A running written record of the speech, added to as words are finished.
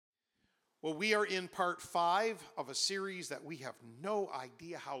Well, we are in part 5 of a series that we have no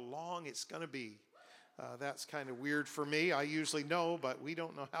idea how long it's going to be. That's kind of weird for me. I usually know, but we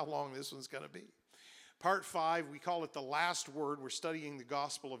don't know how long this one's going to be. Part 5, we call it the last word. We're studying the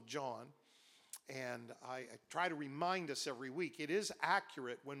Gospel of John. And I try to remind us every week, it is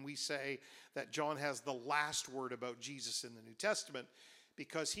accurate when we say that John has the last word about Jesus in the New Testament,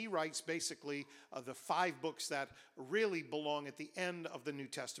 because he writes basically the 5 books that really belong at the end of the New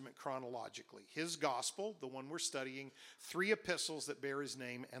Testament chronologically. His gospel, the one we're studying, 3 epistles that bear his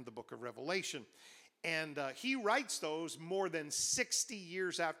name, and the book of Revelation. And he writes those more than 60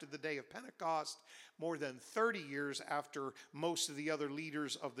 years after the day of Pentecost, more than 30 years after most of the other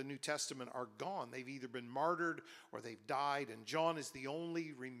leaders of the New Testament are gone. They've either been martyred or they've died, and John is the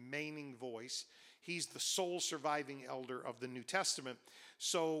only remaining voice. He's the sole surviving elder of the New Testament.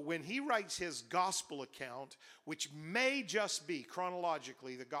 So when he writes his gospel account, which may just be,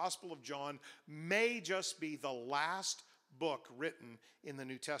 chronologically, the Gospel of John may just be the last book written in the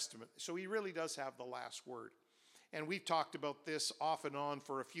New Testament. So he really does have the last word. And we've talked about this off and on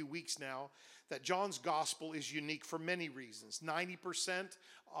for a few weeks now, that John's gospel is unique for many reasons. 90%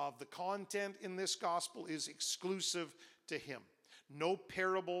 of the content in this gospel is exclusive to him. No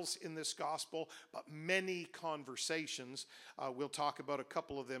parables in this gospel, but many conversations. We'll talk about a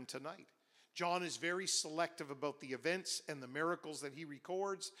couple of them tonight. John is very selective about the events and the miracles that he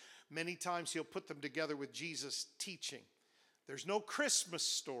records. Many times he'll put them together with Jesus' teaching. There's no Christmas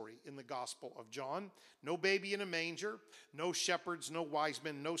story in the Gospel of John. No baby in a manger, no shepherds, no wise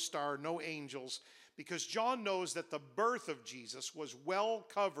men, no star, no angels, because John knows that the birth of Jesus was well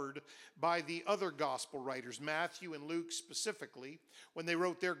covered by the other gospel writers, Matthew and Luke specifically, when they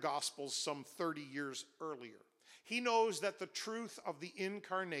wrote their gospels some 30 years earlier. He knows that the truth of the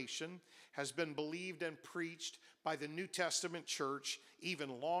incarnation has been believed and preached by the New Testament church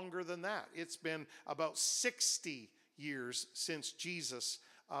even longer than that. It's been about 60 years since Jesus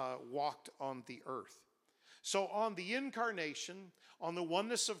walked on the earth. So on the incarnation, on the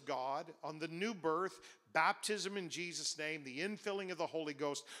oneness of God, on the new birth, baptism in Jesus' name, the infilling of the Holy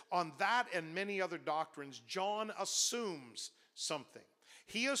Ghost, on that and many other doctrines, John assumes something.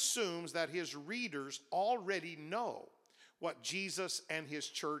 He assumes that his readers already know what Jesus and his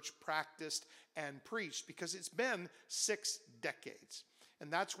church practiced and preached, because it's been 6 decades.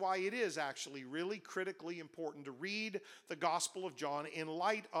 And that's why it is actually really critically important to read the Gospel of John in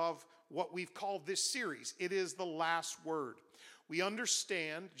light of what we've called this series. It is the last word. We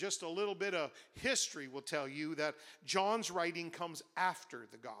understand, just a little bit of history will tell you, that John's writing comes after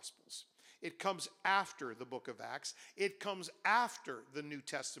the Gospels. It comes after the book of Acts. It comes after the New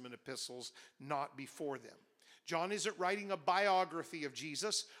Testament epistles, not before them. John isn't writing a biography of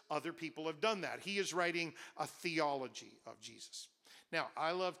Jesus. Other people have done that. He is writing a theology of Jesus. Now,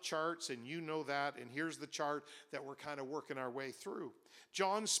 I love charts, and you know that, and here's the chart that we're kind of working our way through.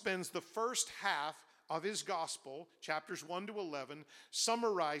 John spends the first half of his gospel, chapters 1 to 11,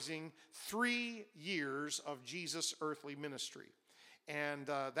 summarizing 3 years of Jesus' earthly ministry. And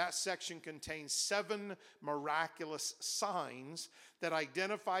that section contains 7 miraculous signs that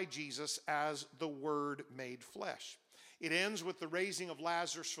identify Jesus as the Word made flesh. It ends with the raising of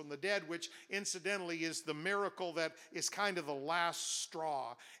Lazarus from the dead, which incidentally is the miracle that is kind of the last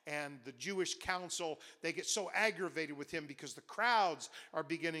straw. And the Jewish council, they get so aggravated with him because the crowds are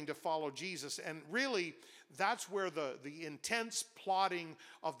beginning to follow Jesus. And really, that's where the intense plotting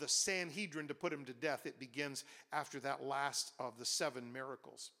of the Sanhedrin to put him to death, it begins after that last of the 7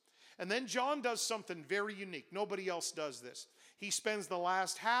 miracles. And then John does something very unique. Nobody else does this. He spends the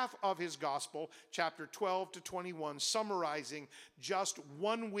last half of his gospel, chapter 12 to 21, summarizing just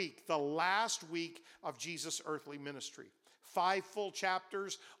 1 week, the last week of Jesus' earthly ministry. 5 full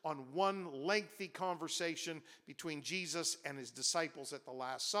chapters on one lengthy conversation between Jesus and his disciples at the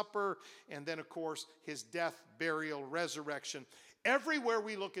Last Supper, and then, of course, his death, burial, resurrection. Everywhere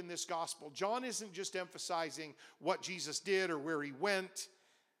we look in this gospel, John isn't just emphasizing what Jesus did or where he went.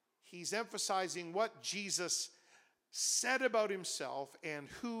 He's emphasizing what Jesus said about himself and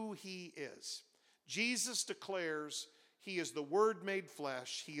who he is. Jesus declares he is the Word made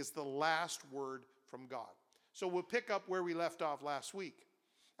flesh. He is the last word from God. So we'll pick up where we left off last week.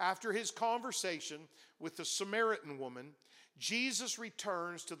 After his conversation with the Samaritan woman, Jesus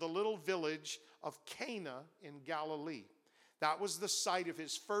returns to the little village of Cana in Galilee. That was the site of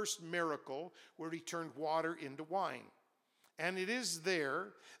his first miracle, where he turned water into wine. And it is there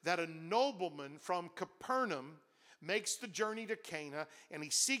that a nobleman from Capernaum makes the journey to Cana, and he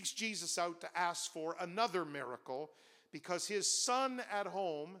seeks Jesus out to ask for another miracle because his son at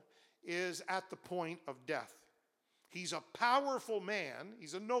home is at the point of death. He's a powerful man,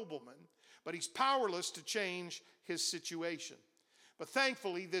 he's a nobleman, but he's powerless to change his situation. But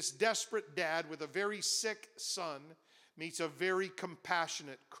thankfully, this desperate dad with a very sick son meets a very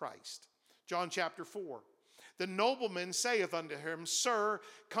compassionate Christ. John chapter 4. The nobleman saith unto him, Sir,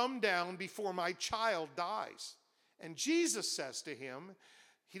 come down before my child dies. And Jesus says to him,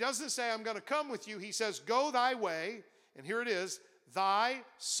 he doesn't say, I'm going to come with you. He says, go thy way. And here it is, thy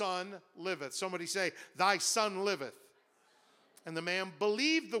son liveth. Somebody say, thy son liveth. And the man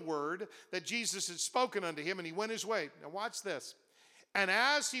believed the word that Jesus had spoken unto him, and he went his way. Now watch this. And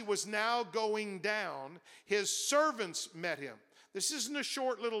as he was now going down, his servants met him. This isn't a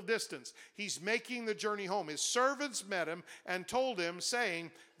short little distance. He's making the journey home. His servants met him and told him,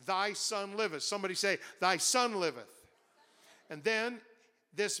 saying, thy son liveth. Somebody say, thy son liveth. And then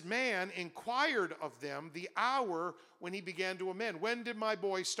this man inquired of them the hour when he began to amend. When did my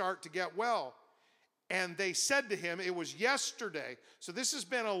boy start to get well? And they said to him, it was yesterday. So this has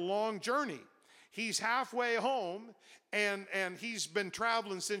been a long journey. He's halfway home, and he's been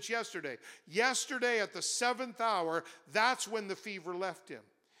traveling since yesterday. Yesterday at the 7th hour, that's when the fever left him.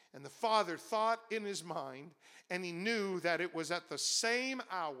 And the father thought in his mind, and he knew that it was at the same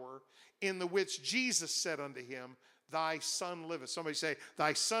hour in the which Jesus said unto him, thy son liveth. Somebody say,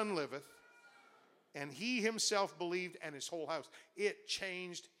 thy son liveth. And he himself believed, and his whole house. It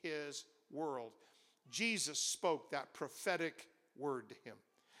changed his world. Jesus spoke that prophetic word to him.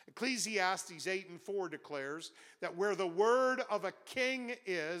 Ecclesiastes 8:4 declares that where the word of a king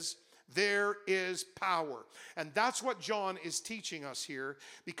is, there is power. And that's what John is teaching us here,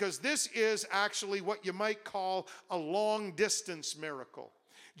 because this is actually what you might call a long distance miracle.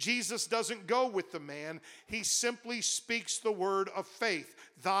 Jesus doesn't go with the man. He simply speaks the word of faith.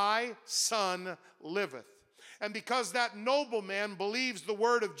 Thy son liveth. And because that nobleman believes the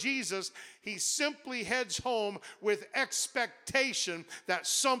word of Jesus, he simply heads home with expectation that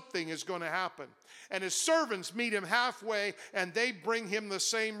something is going to happen. And his servants meet him halfway, and they bring him the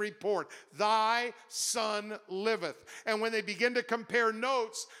same report. Thy son liveth. And when they begin to compare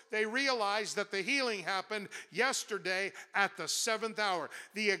notes, they realize that the healing happened yesterday at the 7th hour.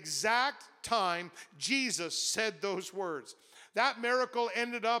 The exact time Jesus said those words. That miracle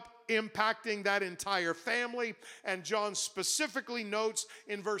ended up impacting that entire family. And John specifically notes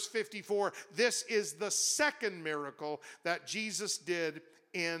in verse 54, this is the second miracle that Jesus did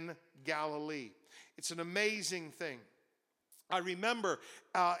in Galilee. It's an amazing thing. I remember,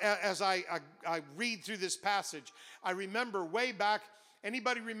 as I read through this passage, I remember way back,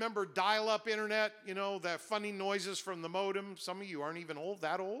 anybody remember dial-up internet? You know, the funny noises from the modem? Some of you aren't even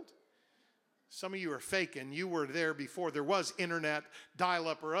that old. Some of you are faking. You were there before there was internet,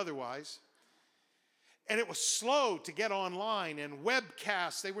 dial-up or otherwise. And it was slow to get online, and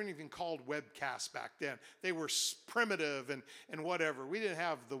webcasts, they weren't even called webcasts back then. They were primitive and whatever. We didn't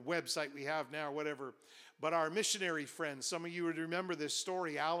have the website we have now or whatever. But our missionary friends, some of you would remember this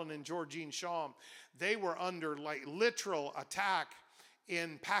story, Alan and Georgine Shawm, they were under like literal attack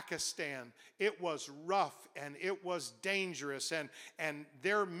in Pakistan. It was rough and it was dangerous, and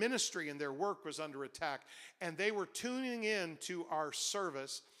their ministry and their work was under attack. And they were tuning in to our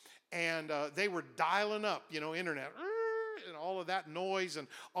service, and they were dialing up, internet, and all of that noise and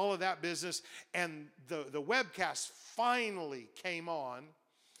all of that business. And the webcast finally came on.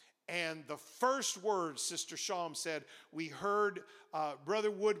 And the first words Sister Shawm said, we heard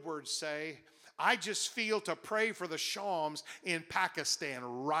Brother Woodward say, I just feel to pray for the Shawms in Pakistan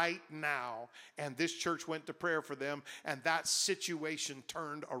right now. And this church went to prayer for them, and that situation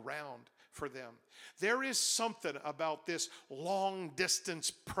turned around for them. There is something about this long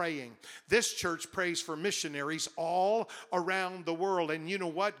distance praying. This church prays for missionaries all around the world. And you know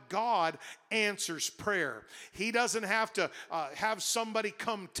what? God answers prayer. He doesn't have to have somebody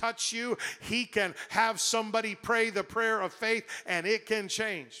come touch you. He can have somebody pray the prayer of faith, and it can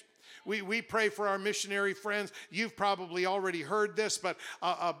change. We pray for our missionary friends. You've probably already heard this, but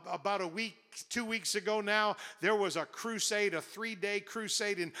about 2 weeks ago now, there was a crusade, a 3-day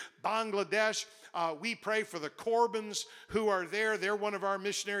crusade in Bangladesh. We pray for the Corbins who are there. They're one of our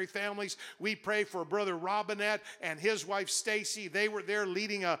missionary families. We pray for Brother Robinette and his wife Stacy. They were there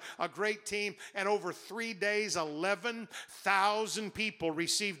leading a great team. And over 3 days, 11,000 people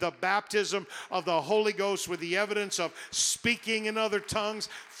received the baptism of the Holy Ghost with the evidence of speaking in other tongues.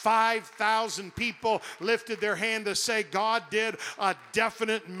 5,000 people lifted their hand to say, God did a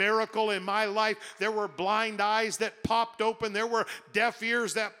definite miracle in my my life. There were blind eyes that popped open. There were deaf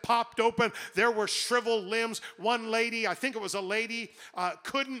ears that popped open. There were shriveled limbs. One lady, I think it was a lady,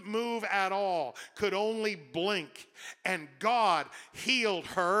 couldn't move at all, could only blink. And God healed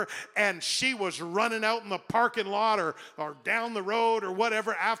her, and she was running out in the parking lot or down the road or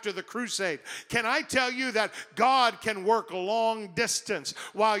whatever after the crusade. Can I tell you that God can work long distance?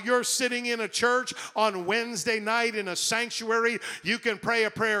 While you're sitting in a church on Wednesday night in a sanctuary, you can pray a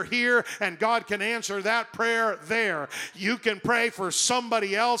prayer here, and God can answer that prayer there. You can pray for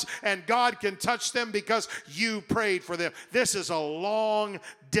somebody else, and God can touch them because you prayed for them. This is a long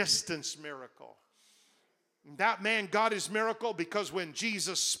distance miracle. That man got his miracle because when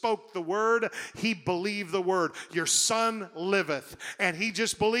Jesus spoke the word, he believed the word. Your son liveth. And he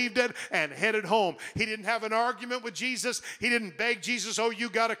just believed it and headed home. He didn't have an argument with Jesus. He didn't beg Jesus, oh, you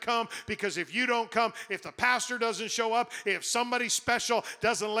got to come, because if you don't come, if the pastor doesn't show up, if somebody special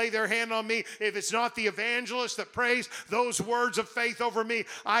doesn't lay their hand on me, if it's not the evangelist that prays those words of faith over me,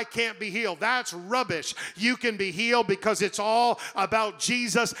 I can't be healed. That's rubbish. You can be healed because it's all about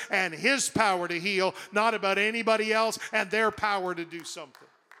Jesus and his power to heal, not about anybody else and their power to do something.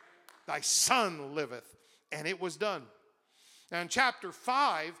 Thy son liveth. And it was done. Now in chapter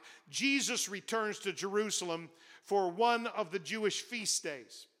 5, Jesus returns to Jerusalem for one of the Jewish feast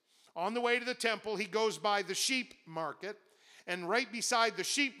days. On the way to the temple, he goes by the sheep market, and right beside the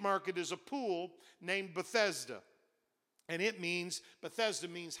sheep market is a pool named Bethesda. And Bethesda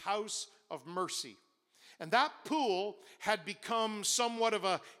means house of mercy. And that pool had become somewhat of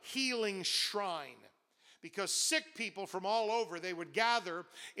a healing shrine, because sick people from all over, they would gather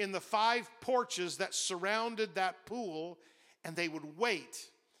in the 5 porches that surrounded that pool, and they would wait.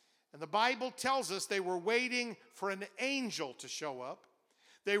 And the Bible tells us they were waiting for an angel to show up.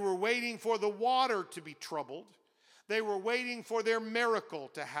 They were waiting for the water to be troubled. They were waiting for their miracle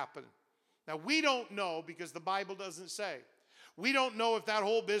to happen. Now, we don't know, because the Bible doesn't say. We don't know if that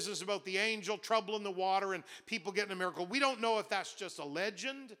whole business about the angel troubling the water and people getting a miracle, we don't know if that's just a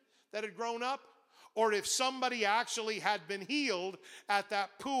legend that had grown up, or if somebody actually had been healed at that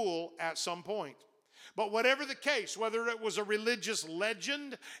pool at some point. But whatever the case, whether it was a religious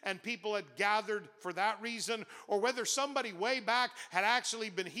legend and people had gathered for that reason, or whether somebody way back had actually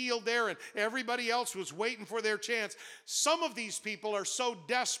been healed there and everybody else was waiting for their chance, some of these people are so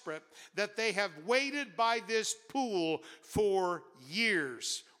desperate that they have waited by this pool for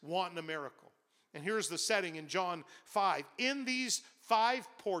years wanting a miracle. And here's the setting in John 5. In these 5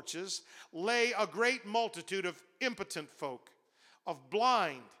 porches lay a great multitude of impotent folk, of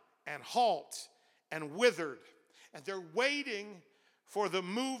blind and halt and withered. And they're waiting for the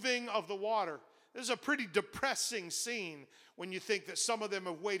moving of the water. This is a pretty depressing scene when you think that some of them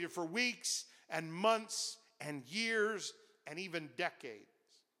have waited for weeks and months and years and even decades.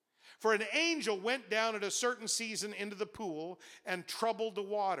 For an angel went down at a certain season into the pool and troubled the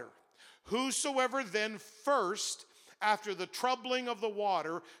water. Whosoever then first, after the troubling of the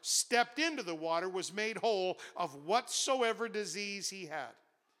water, stepped into the water was made whole of whatsoever disease he had.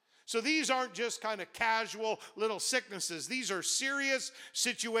 So these aren't just kind of casual little sicknesses. These are serious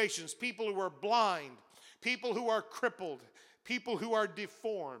situations. People who are blind, people who are crippled, people who are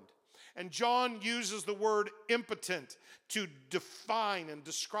deformed. And John uses the word impotent to define and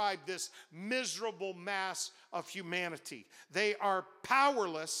describe this miserable mass of humanity. They are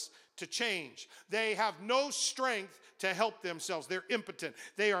powerless to change. They have no strength to help themselves. They're impotent.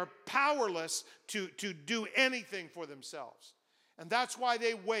 They are powerless to do anything for themselves. And that's why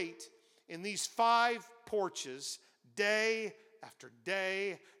they wait in these 5 porches day after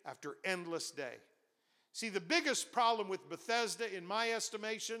day after endless day. See, the biggest problem with Bethesda, in my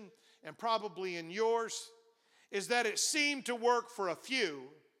estimation, and probably in yours, is that it seemed to work for a few,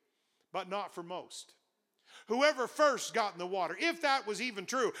 but not for most. Whoever first got in the water, if that was even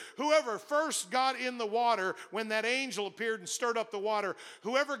true, whoever first got in the water when that angel appeared and stirred up the water,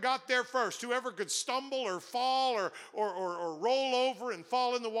 whoever got there first, whoever could stumble or fall or roll over and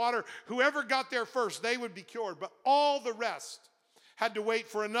fall in the water, whoever got there first, they would be cured. But all the rest had to wait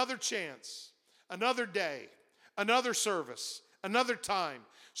for another chance, another day, another service, another time.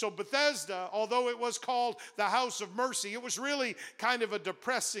 So Bethesda, although it was called the house of mercy, it was really kind of a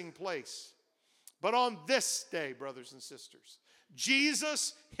depressing place. But on this day, brothers and sisters,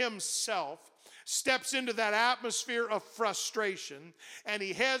 Jesus himself steps into that atmosphere of frustration, and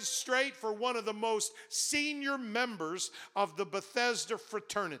he heads straight for one of the most senior members of the Bethesda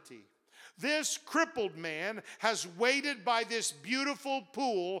fraternity. This crippled man has waited by this beautiful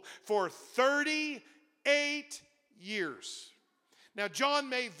pool for 38 years. Now, John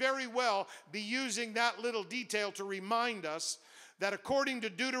may very well be using that little detail to remind us that according to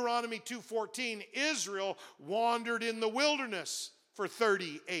Deuteronomy 2:14, Israel wandered in the wilderness for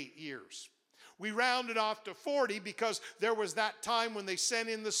 38 years. We rounded off to 40 because there was that time when they sent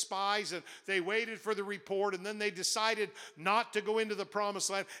in the spies and they waited for the report, and then they decided not to go into the promised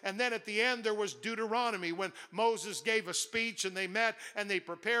land. And then at the end there was Deuteronomy, when Moses gave a speech and they met and they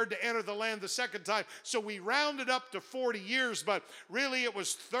prepared to enter the land the second time. So we rounded up to 40 years, but really it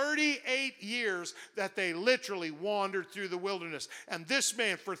was 38 years that they literally wandered through the wilderness. And this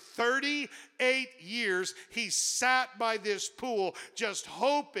man, for 38 years, he sat by this pool just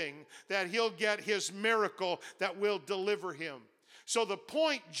hoping that he'll get his miracle that will deliver him. So the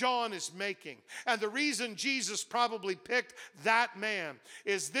point John is making, and the reason Jesus probably picked that man,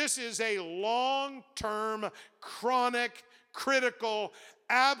 is this is a long-term, chronic, critical,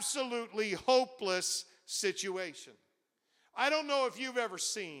 absolutely hopeless situation. I don't know if you've ever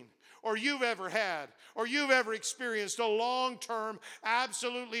seen, or you've ever had, or you've ever experienced a long-term,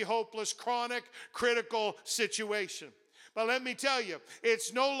 absolutely hopeless, chronic, critical situation. But let me tell you,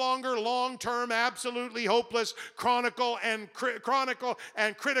 it's no longer long-term, absolutely hopeless, critical and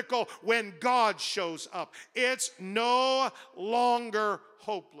critical when God shows up. It's no longer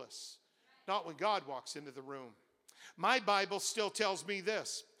hopeless. Not when God walks into the room. My Bible still tells me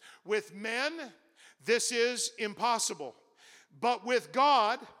this: with men, this is impossible. But with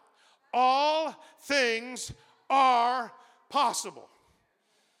God, all things are possible.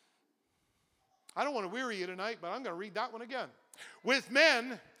 I don't want to weary you tonight, but I'm going to read that one again. With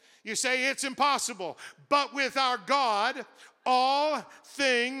men, you say it's impossible. But with our God, all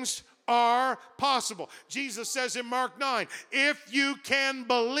things are possible. Jesus says in Mark 9, if you can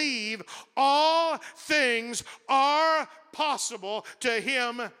believe, all things are possible to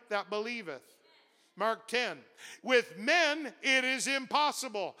him that believeth. Mark 10, with men it is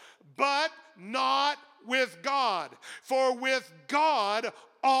impossible, but not with God. For with God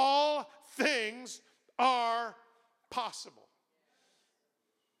all things are possible.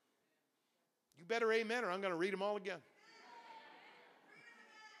 You better amen, or I'm going to read them all again.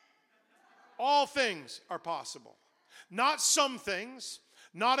 All things are possible. Not some things,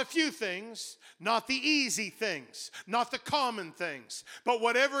 not a few things, not the easy things, not the common things, but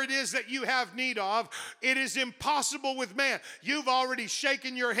whatever it is that you have need of, it is impossible with man. You've already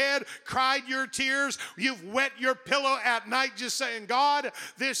shaken your head, cried your tears, you've wet your pillow at night just saying, God,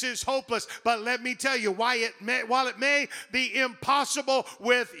 this is hopeless. But let me tell you, while it may be impossible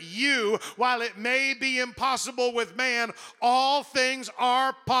with you, while it may be impossible with man, all things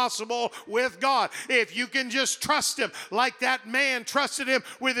are possible with God. If you can just trust him like that man trusted him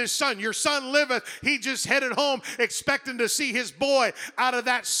with his son. Your son liveth. He just headed home expecting to see his boy out of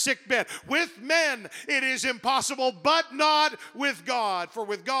that sick bed. With men it is impossible, but not with God. For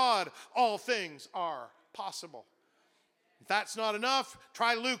with God all things are possible. If that's not enough,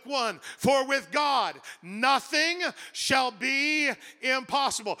 try Luke 1. For with God nothing shall be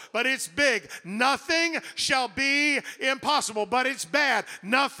impossible. But it's big. Nothing shall be impossible. But it's bad.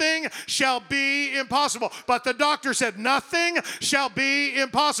 Nothing shall be impossible. But the doctor said nothing shall be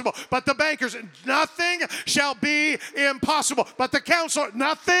impossible. But the banker said nothing shall be impossible. But the counselor,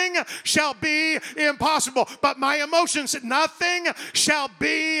 nothing shall be impossible. But my emotions said nothing shall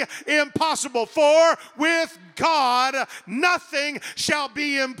be impossible. For with God nothing shall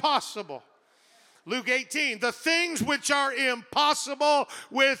be impossible. Luke 18, the things which are impossible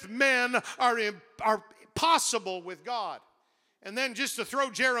with men are possible with God. And then just to throw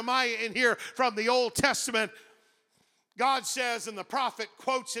Jeremiah in here from the Old Testament, God says, and the prophet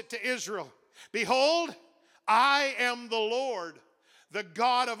quotes it to Israel, behold, I am the Lord, the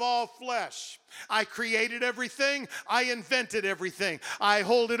God of all flesh. I created everything. I invented everything. I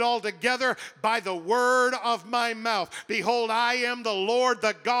hold it all together by the word of my mouth. Behold, I am the Lord,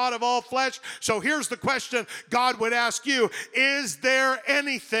 the God of all flesh. So here's the question God would ask you. Is there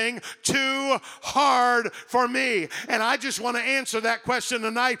anything too hard for me? And I just want to answer that question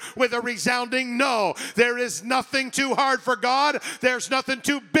tonight with a resounding no. There is nothing too hard for God. There's nothing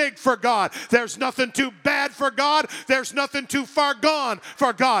too big for God. There's nothing too bad for God. There's nothing too far gone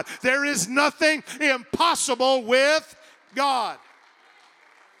for God. There is nothing impossible with God.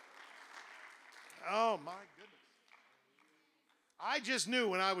 Oh my goodness. I just knew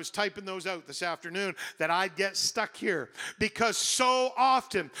when I was typing those out this afternoon that I'd get stuck here, because so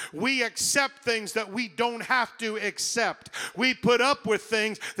often we accept things that we don't have to accept. We put up with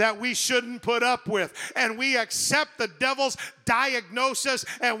things that we shouldn't put up with, and we accept the devil's diagnosis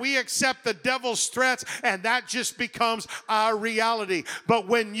and we accept the devil's threats, and that just becomes our reality. But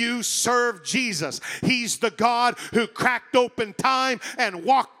when you serve Jesus, he's the God who cracked open time and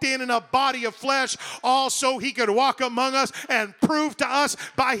walked in a body of flesh, also he could walk among us and prove to us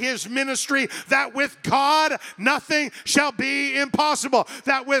by his ministry that with God nothing shall be impossible,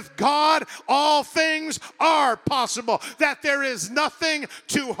 that with God all things are possible, that there is nothing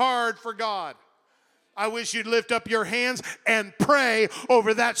too hard for God. I wish you'd lift up your hands and pray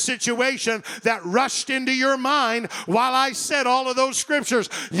over that situation that rushed into your mind while I said all of those scriptures.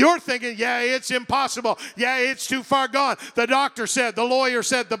 You're thinking, yeah, it's impossible. Yeah, it's too far gone. The doctor said, the lawyer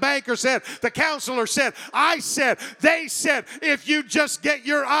said, the banker said, the counselor said, I said, they said. If you just get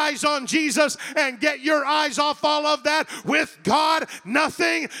your eyes on Jesus and get your eyes off all of that, with God,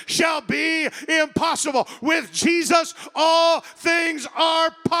 nothing shall be impossible. With Jesus, all things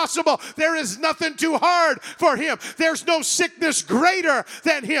are possible. There is nothing too hard for him. There's no sickness greater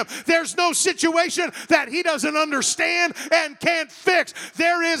than him. There's no situation that he doesn't understand and can't fix.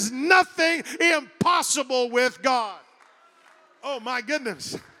 There is nothing impossible with God. Oh my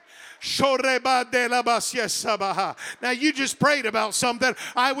goodness. Now you just prayed about something.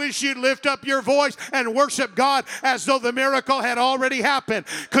 I wish you'd lift up your voice and worship God as though the miracle had already happened.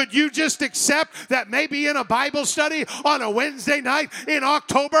 Could you just accept that maybe in a Bible study on a Wednesday night in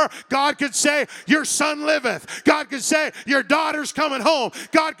October, God could say, your son liveth. God could say, your daughter's coming home.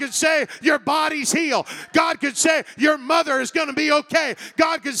 God could say, your body's healed. God could say, your mother is going to be okay.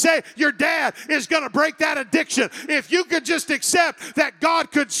 God could say, your dad is going to break that addiction. If you could just accept that God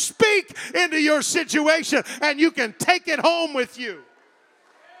could speak into your situation and you can take it home with you.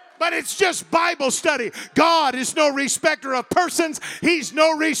 But it's just Bible study. God is no respecter of persons. He's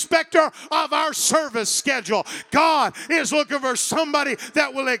no respecter of our service schedule. God is looking for somebody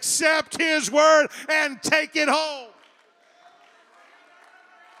that will accept his word and take it home.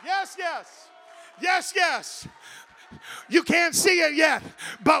 Yes, yes. Yes, yes. You can't see it yet,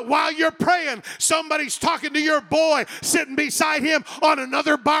 but while you're praying, somebody's talking to your boy sitting beside him on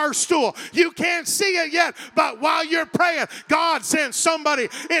another bar stool. You can't see it yet, but while you're praying, God sends somebody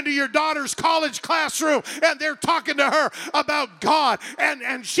into your daughter's college classroom and they're talking to her about God,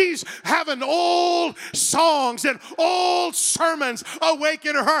 and she's having old songs and old sermons awake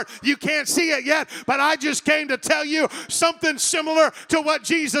in her heart. You can't see it yet, but I just came to tell you something similar to what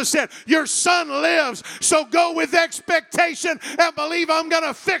Jesus said. Your son lives, so go with expectation and believe I'm going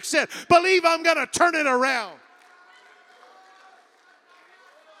to fix it. Believe I'm going to turn it around.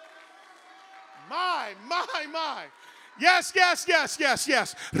 My. Yes, yes, yes, yes,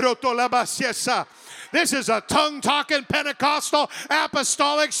 yes. This is a tongue-talking, Pentecostal,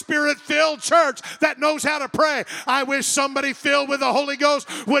 apostolic, spirit-filled church that knows how to pray. I wish somebody filled with the Holy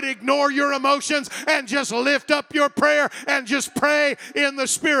Ghost would ignore your emotions and just lift up your prayer and just pray in the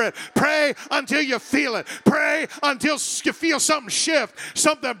Spirit. Pray until you feel it. Pray until you feel something shift,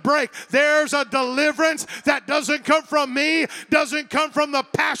 something break. There's a deliverance that doesn't come from me, doesn't come from the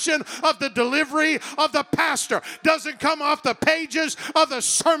passion of the delivery of the pastor, doesn't come off the pages of the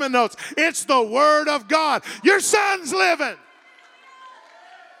sermon notes. It's the Word of God. Your son's living.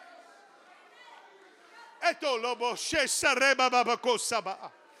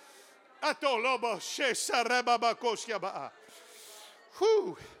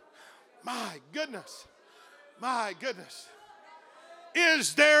 Whew. My goodness. My goodness.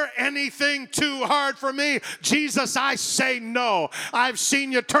 Is there anything too hard for me? Jesus, I say no. I've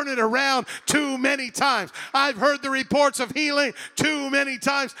seen you turn it around too many times. I've heard the reports of healing too many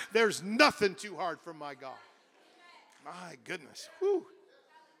times. There's nothing too hard for my God. My goodness. Whew.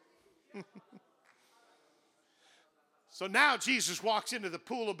 So now Jesus walks into the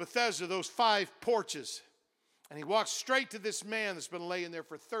pool of Bethesda, those 5 porches, and he walks straight to this man that's been laying there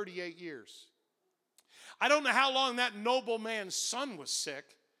for 38 years. I don't know how long that noble man's son was sick,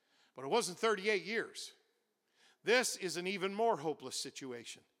 but it wasn't 38 years. This is an even more hopeless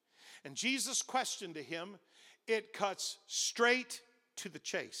situation. And Jesus' question to him, it cuts straight to the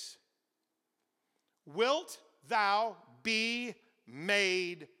chase. Wilt thou be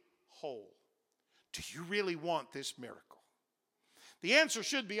made whole? Do you really want this miracle? The answer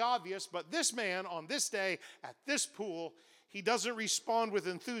should be obvious, but this man on this day at this pool, he doesn't respond with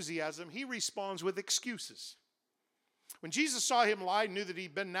enthusiasm. He responds with excuses. When Jesus saw him lie, knew that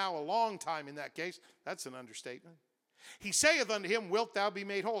he'd been now a long time in that case. That's an understatement. He saith unto him, wilt thou be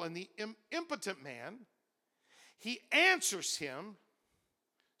made whole? And the impotent man, he answers him,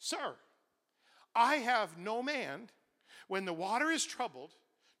 Sir, I have no man when the water is troubled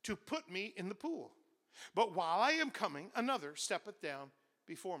to put me in the pool. But while I am coming, another steppeth down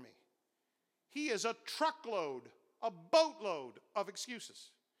before me. He is a truckload a boatload of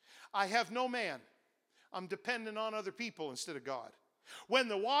excuses. I have no man. I'm dependent on other people instead of God. When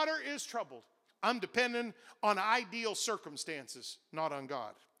the water is troubled, I'm dependent on ideal circumstances, not on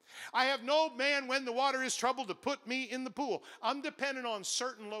God. I have no man when the water is troubled to put me in the pool. I'm dependent on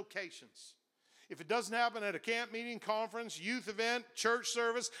certain locations. If it doesn't happen at a camp meeting, conference, youth event, church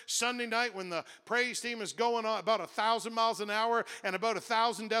service, Sunday night when the praise team is going on about 1,000 miles an hour and about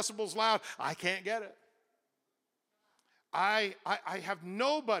 1,000 decibels loud, I can't get it. I have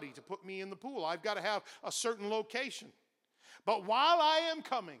nobody to put me in the pool. I've got to have a certain location. But while I am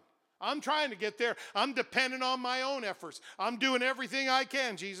coming, I'm trying to get there. I'm dependent on my own efforts. I'm doing everything I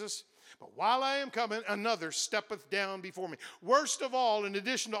can, Jesus. But while I am coming, another steppeth down before me. Worst of all, in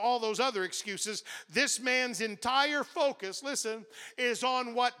addition to all those other excuses, this man's entire focus, listen, is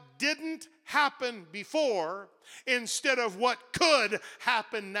on what didn't happen before instead of what could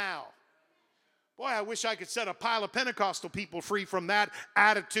happen now. Boy, I wish I could set a pile of Pentecostal people free from that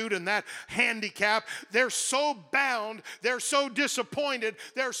attitude and that handicap. They're so bound, they're so disappointed,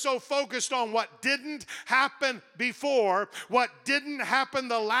 they're so focused on what didn't happen before, what didn't happen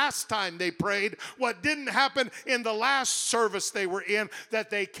the last time they prayed, what didn't happen in the last service they were in,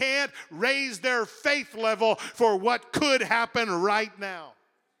 that they can't raise their faith level for what could happen right now.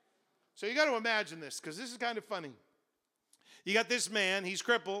 So you got to imagine this, because this is kind of funny. You got this man, he's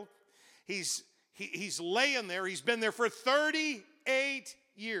crippled, he's laying there. He's been there for 38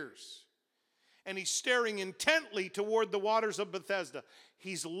 years. And he's staring intently toward the waters of Bethesda.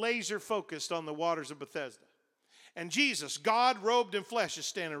 He's laser focused on the waters of Bethesda. And Jesus, God robed in flesh, is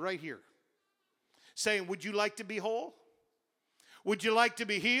standing right here. Saying, would you like to be whole? Would you like to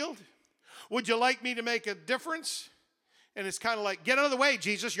be healed? Would you like me to make a difference? And it's kind of like, get out of the way,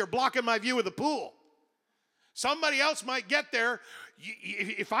 Jesus. You're blocking my view of the pool. Somebody else might get there.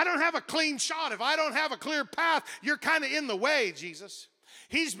 If I don't have a clean shot, if I don't have a clear path, you're kind of in the way, Jesus.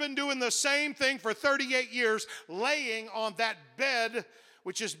 He's been doing the same thing for 38 years, laying on that bed,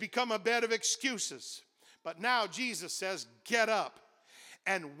 which has become a bed of excuses. But now Jesus says, get up.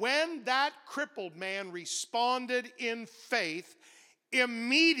 And when that crippled man responded in faith,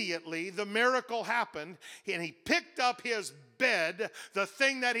 immediately the miracle happened, and he picked up his bed, the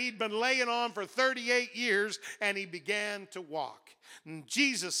thing that he'd been laying on for 38 years, and he began to walk. And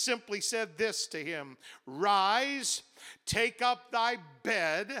Jesus simply said this to him, rise, take up thy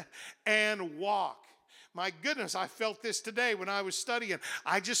bed, and walk. My goodness, I felt this today when I was studying.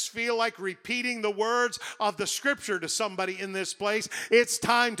 I just feel like repeating the words of the scripture to somebody in this place. It's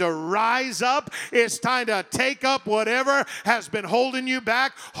time to rise up. It's time to take up whatever has been holding you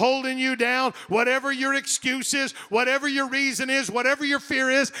back, holding you down, whatever your excuse is, whatever your reason is, whatever your fear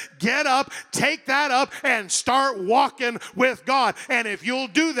is. Get up, take that up, and start walking with God. And if you'll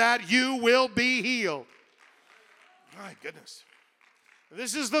do that, you will be healed. My goodness.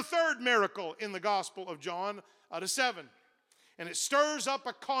 This is the third miracle in the Gospel of John out of 7. And it stirs up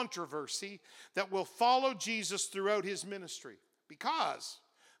a controversy that will follow Jesus throughout his ministry, because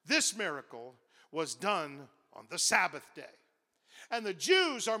this miracle was done on the Sabbath day. And the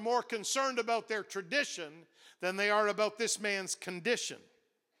Jews are more concerned about their tradition than they are about this man's condition.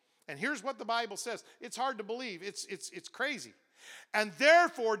 And here's what the Bible says. It's hard to believe. It's crazy. And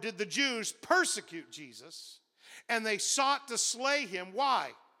therefore did the Jews persecute Jesus, and they sought to slay him. Why?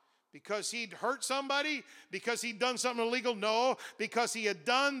 Because he'd hurt somebody? Because he'd done something illegal? No, because he had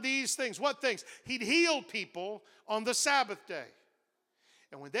done these things. What things? He'd healed people on the Sabbath day.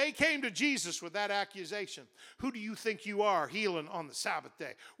 And when they came to Jesus with that accusation, who do you think you are healing on the Sabbath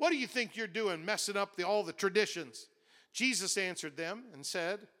day? What do you think you're doing, messing up all the traditions? Jesus answered them and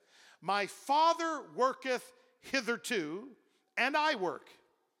said, my Father worketh hitherto, and I work.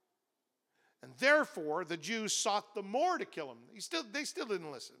 And therefore, the Jews sought the more to kill him. They still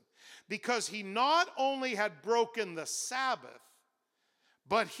didn't listen. Because he not only had broken the Sabbath,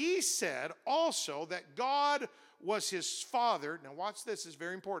 but he said also that God was his Father. Now watch this, is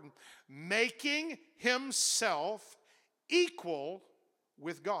very important. Making himself equal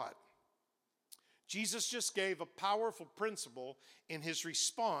with God. Jesus just gave a powerful principle in his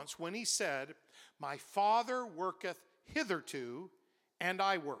response when he said, my Father worketh hitherto, and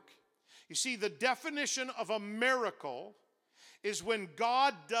I work. You see, the definition of a miracle is when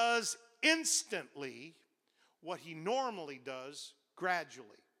God does instantly what he normally does gradually.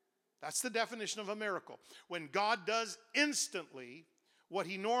 That's the definition of a miracle. When God does instantly what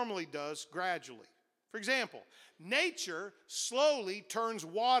he normally does gradually. For example, nature slowly turns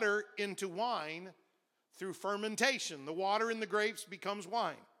water into wine through fermentation. The water in the grapes becomes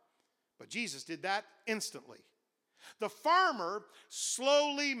wine. But Jesus did that instantly. The farmer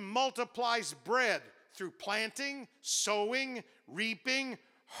slowly multiplies bread through planting, sowing, reaping,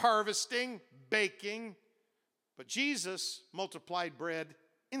 harvesting, baking. But Jesus multiplied bread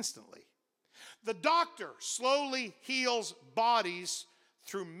instantly. The doctor slowly heals bodies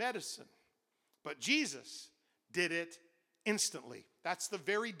through medicine. But Jesus did it instantly. That's the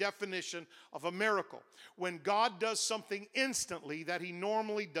very definition of a miracle. When God does something instantly that he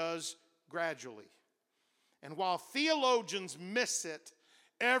normally does gradually. And while theologians miss it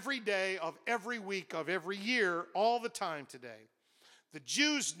every day of every week of every year, all the time today, the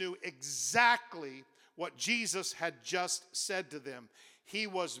Jews knew exactly what Jesus had just said to them. He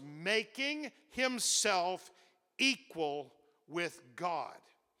was making himself equal with God.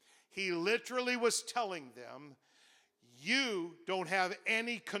 He literally was telling them, you don't have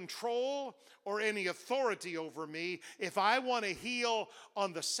any control or any authority over me. If I want to heal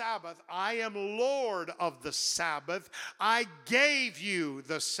on the Sabbath, I am Lord of the Sabbath. I gave you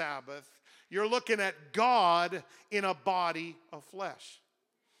the Sabbath. You're looking at God in a body of flesh.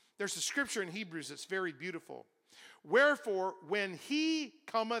 There's a scripture in Hebrews that's very beautiful. Wherefore, when he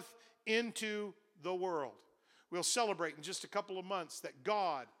cometh into the world, we'll celebrate in just a couple of months that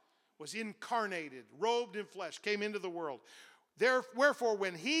God was incarnated, robed in flesh, came into the world. Wherefore,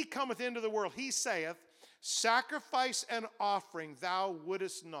 when he cometh into the world, he saith, sacrifice and offering thou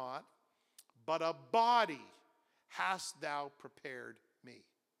wouldest not, but a body hast thou prepared me.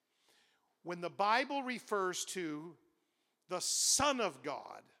 When the Bible refers to the Son of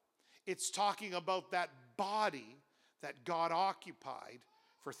God, it's talking about that body that God occupied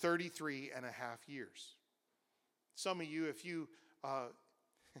for 33 and a half years. Some of you, if you...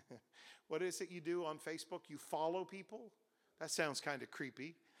 what is it you do on Facebook? You follow people? That sounds kind of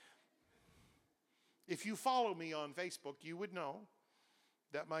creepy. If you follow me on Facebook, you would know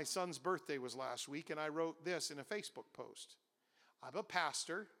that my son's birthday was last week, and I wrote this in a Facebook post. I'm a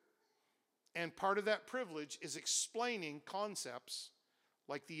pastor, and part of that privilege is explaining concepts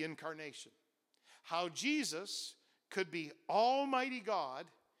like the incarnation. How Jesus could be Almighty God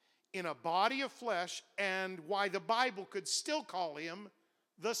in a body of flesh, and why the Bible could still call him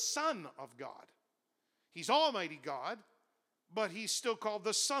the Son of God. He's Almighty God, but he's still called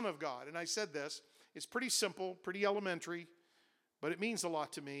the Son of God. And I said this, it's pretty simple, pretty elementary, but it means a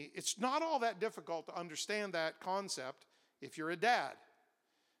lot to me. It's not all that difficult to understand that concept if you're a dad.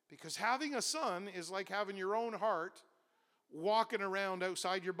 Because having a son is like having your own heart walking around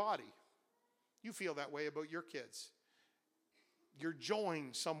outside your body. You feel that way about your kids. You're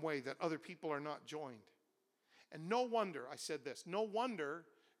joined some way that other people are not joined. And no wonder, I said this, no wonder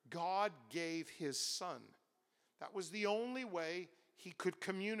God gave his son. That was the only way he could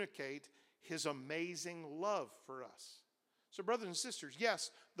communicate his amazing love for us. So brothers and sisters,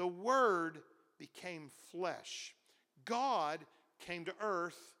 yes, the Word became flesh. God came to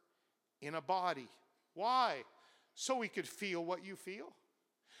earth in a body. Why? So we could feel what you feel.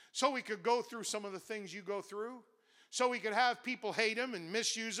 So we could go through some of the things you go through. So we could have people hate him and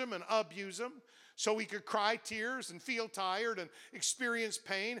misuse him and abuse him. So we could cry tears and feel tired and experience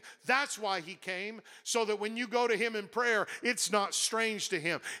pain. That's why he came, so that when you go to him in prayer, it's not strange to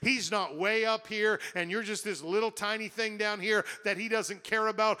him. He's not way up here and you're just this little tiny thing down here that he doesn't care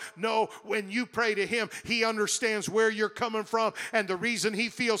about. No, when you pray to him, he understands where you're coming from. And the reason he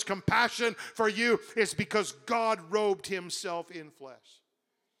feels compassion for you is because God robed himself in flesh.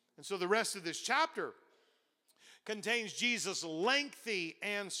 And so the rest of this chapter contains Jesus' lengthy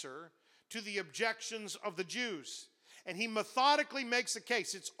answer to the objections of the Jews. And he methodically makes a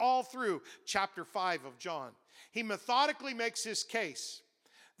case. It's all through chapter 5 of John. He methodically makes his case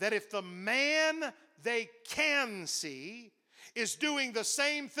that if the man they can see is doing the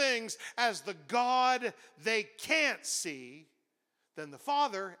same things as the God they can't see, then the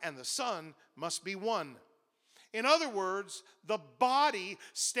Father and the Son must be one. In other words, the body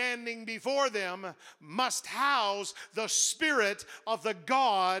standing before them must house the Spirit of the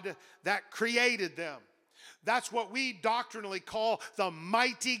God that created them. That's what we doctrinally call the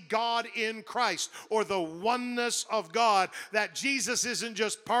mighty God in Christ, or the oneness of God. That Jesus isn't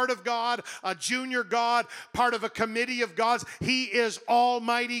just part of God, a junior God, part of a committee of gods. He is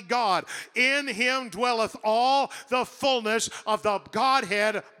Almighty God. In him dwelleth all the fullness of the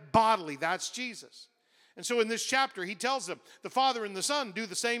Godhead bodily. That's Jesus. And so in this chapter, he tells them, the Father and the Son do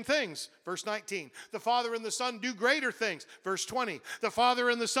the same things. Verse 19. The Father and the Son do greater things. Verse 20. The Father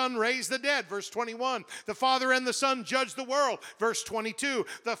and the Son raise the dead. Verse 21. The Father and the Son judge the world. Verse 22.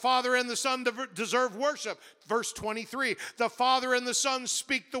 The Father and the Son deserve worship. Verse 23. The Father and the Son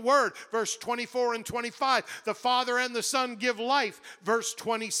speak the word. Verse 24 and 25. The Father and the Son give life. Verse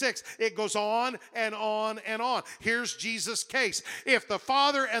 26. It goes on and on and on. Here's Jesus' case. If the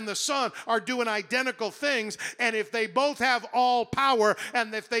Father and the Son are doing identical things, and if they both have all power,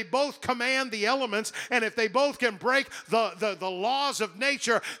 and if they both command the elements, and if they both can break the laws of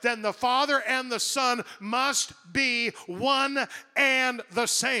nature, then the Father and the Son must be one and the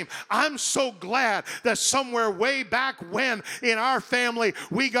same. I'm so glad that somewhere way back when in our family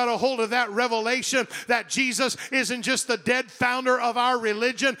we got a hold of that revelation that Jesus isn't just the dead founder of our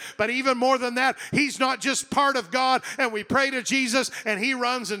religion, but even more than that, he's not just part of God and we pray to Jesus and he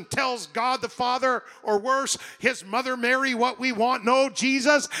runs and tells God the Father, or worse, his mother Mary, what we want. No,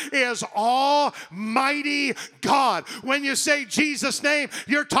 Jesus is Almighty God. When you say Jesus' name,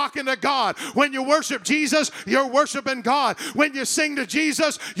 you're talking to God. When you worship Jesus, you're worshiping God. When you sing to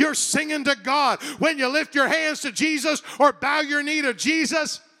Jesus, you're singing to God. When you lift your hands to Jesus or bow your knee to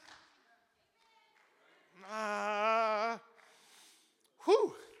Jesus,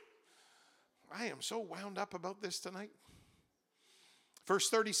 I am so wound up about this tonight. Verse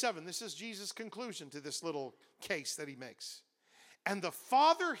 37, this is Jesus' conclusion to this little case that he makes. And the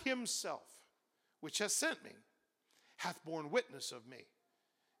Father himself, which has sent me, hath borne witness of me.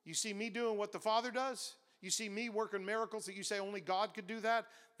 You see me doing what the Father does? You see me working miracles that you say only God could do that?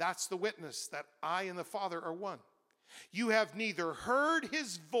 That's the witness that I and the Father are one. You have neither heard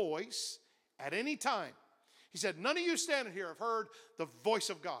his voice at any time. He said, none of you standing here have heard the voice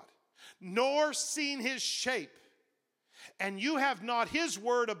of God, nor seen his shape. And you have not his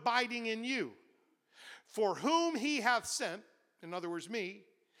word abiding in you. For whom he hath sent, in other words, me,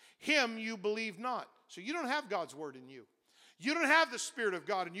 him you believe not. So you don't have God's word in you. You don't have the Spirit of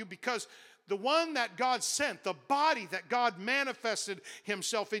God in you, because the one that God sent, the body that God manifested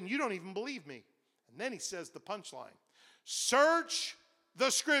himself in, you don't even believe me. And then he says the punchline. Search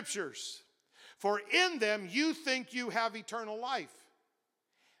the Scriptures, for in them you think you have eternal life.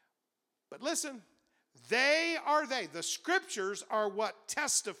 But listen, the Scriptures are what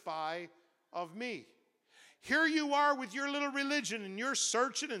testify of me. Here you are with your little religion, and you're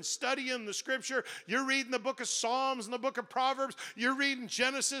searching and studying the Scripture. You're reading the book of Psalms and the book of Proverbs. You're reading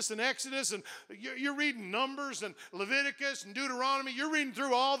Genesis and Exodus, and you're reading Numbers and Leviticus and Deuteronomy. You're reading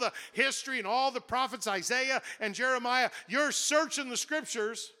through all the history and all the prophets, Isaiah and Jeremiah. You're searching the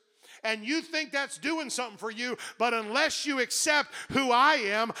Scriptures, and you think that's doing something for you, but unless you accept who I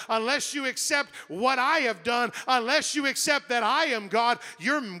am, unless you accept what I have done, unless you accept that I am God,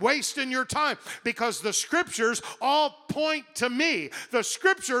 you're wasting your time, because the Scriptures all point to me. The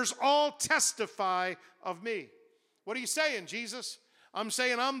Scriptures all testify of me. What are you saying, Jesus? I'm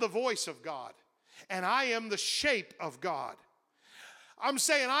saying I'm the voice of God, and I am the shape of God. I'm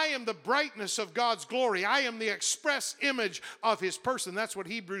saying I am the brightness of God's glory. I am the express image of his person. That's what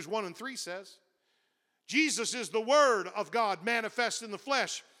Hebrews 1 and 3 says. Jesus is the Word of God manifest in the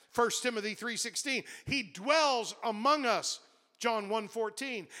flesh. 1 Timothy 3:16. He dwells among us. John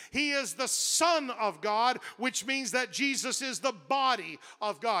 1:14. He is the Son of God, which means that Jesus is the body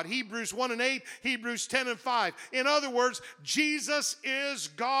of God. Hebrews 1 and 8, Hebrews 10 and 5. In other words, Jesus is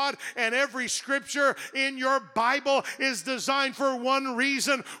God, and every scripture in your Bible is designed for one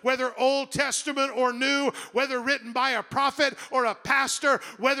reason, whether Old Testament or New, whether written by a prophet or a pastor,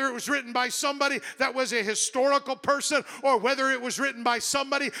 whether it was written by somebody that was a historical person, or whether it was written by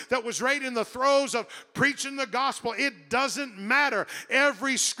somebody that was right in the throes of preaching the gospel. It doesn't matter.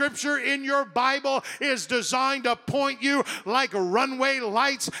 Every scripture in your Bible is designed to point you like runway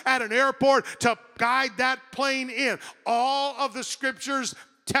lights at an airport to guide that plane in. All of the scriptures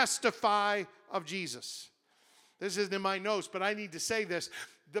testify of Jesus. This isn't in my notes, but I need to say this.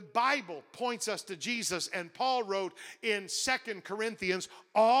 The Bible points us to Jesus, and Paul wrote in 2 Corinthians,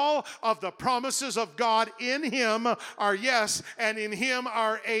 all of the promises of God in him are yes, and in him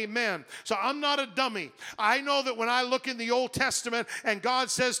are amen. So I'm not a dummy. I know that when I look in the Old Testament and God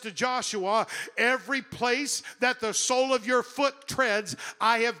says to Joshua, every place that the sole of your foot treads,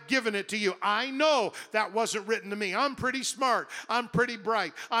 I have given it to you. I know that wasn't written to me. I'm pretty smart. I'm pretty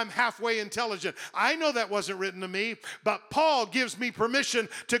bright. I'm halfway intelligent. I know that wasn't written to me, but Paul gives me permission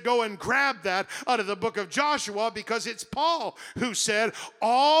to go and grab that out of the book of Joshua, because it's Paul who said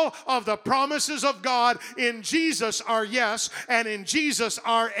all of the promises of God in Jesus are yes, and in Jesus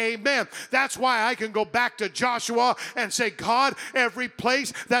are amen. That's why I can go back to Joshua and say, God, every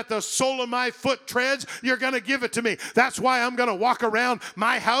place that the sole of my foot treads, you're going to give it to me. That's why I'm going to walk around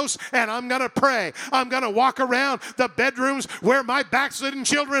my house and I'm going to pray. I'm going to walk around the bedrooms where my backslidden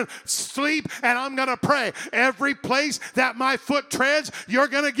children sleep, and I'm going to pray. Every place that my foot treads, you're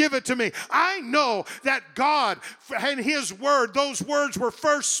going to give it to me. I know that God and his word, those words were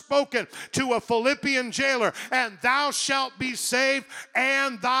first spoken to a Philippian jailer, and thou shalt be saved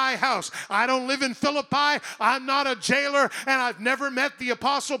and thy house. I don't live in Philippi. I'm not a jailer, and I've never met the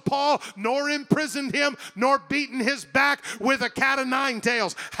Apostle Paul, nor imprisoned him, nor beaten his back with a cat of nine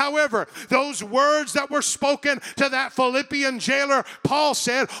tails. However, those words that were spoken to that Philippian jailer, Paul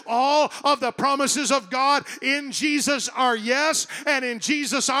said, all of the promises of God in Jesus are yes, and in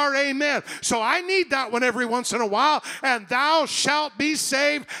Jesus are amen. So I need that one every once in a while. And thou shalt be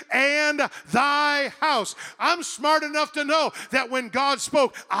saved and thy house. I'm smart enough to know that when God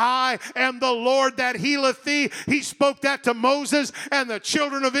spoke, I am the Lord that healeth thee, he spoke that to Moses and the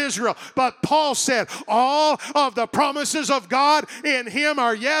children of Israel. But Paul said, all of the promises of God in him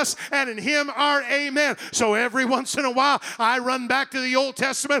are yes, and in him are amen. So every once in a while, I run back to the Old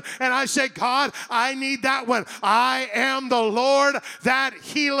Testament and I say, God, I need that one. I am the Lord that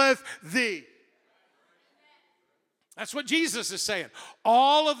healeth thee. That's what Jesus is saying.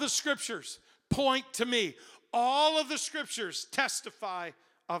 All of the scriptures point to me. All of the scriptures testify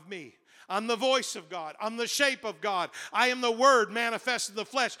of me. I'm the voice of God. I'm the shape of God. I am the Word manifest in the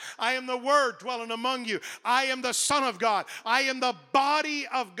flesh. I am the Word dwelling among you. I am the Son of God. I am the body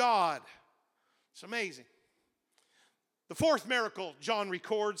of God. It's amazing. The fourth miracle John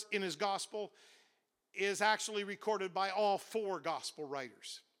records in his gospel is actually recorded by all four gospel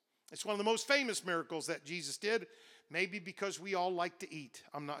writers. It's one of the most famous miracles that Jesus did, maybe because we all like to eat.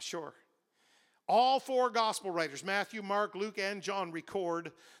 I'm not sure. All four gospel writers, Matthew, Mark, Luke, and John,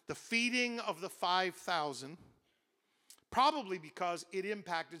 record the feeding of the 5,000, probably because it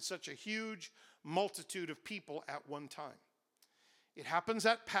impacted such a huge multitude of people at one time. It happens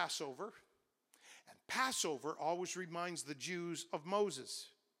at Passover, and Passover always reminds the Jews of Moses.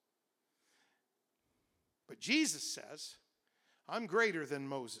 But Jesus says, I'm greater than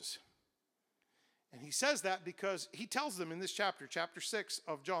Moses. And he says that because he tells them in this chapter 6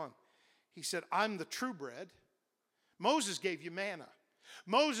 of John, he said, I'm the true bread. Moses gave you manna.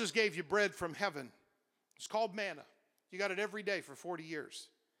 Moses gave you bread from heaven. It's called manna. You got it every day for 40 years.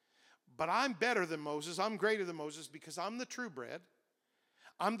 But I'm better than Moses. I'm greater than Moses because I'm the true bread.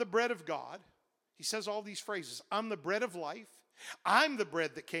 I'm the bread of God. He says all these phrases. I'm the bread of life. I'm the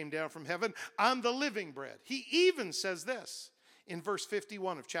bread that came down from heaven. I'm the living bread. He even says this in verse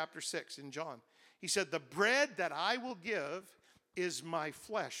 51 of chapter 6 in John. He said, the bread that I will give is my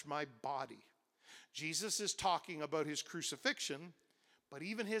flesh, my body. Jesus is talking about his crucifixion, but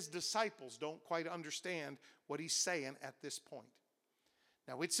even his disciples don't quite understand what he's saying at this point.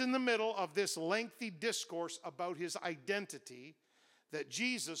 Now, it's in the middle of this lengthy discourse about his identity that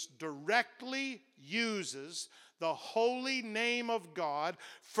Jesus directly uses the holy name of God,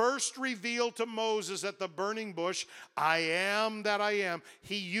 first revealed to Moses at the burning bush, I am that I am.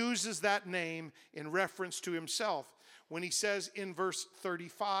 He uses that name in reference to himself when he says in verse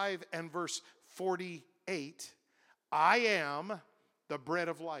 35 and verse 48, I am the bread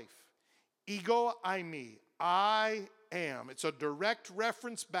of life. Ego eimi, I am. It's a direct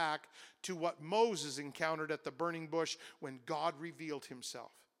reference back to what Moses encountered at the burning bush when God revealed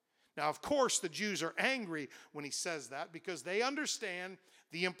himself. Now, of course, the Jews are angry when he says that because they understand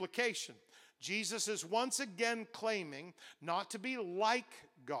the implication. Jesus is once again claiming not to be like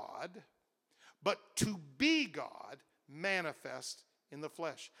God, but to be God manifest in the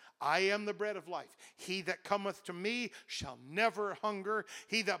flesh. I am the bread of life. He that cometh to me shall never hunger.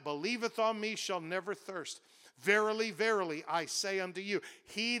 He that believeth on me shall never thirst. Verily, verily, I say unto you,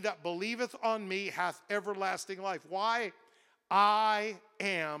 he that believeth on me hath everlasting life. Why? I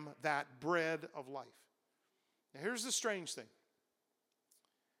am that bread of life. Now, here's the strange thing.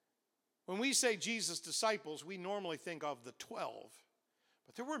 When we say Jesus' disciples, we normally think of the 12.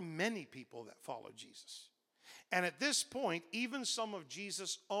 But there were many people that followed Jesus. And at this point, even some of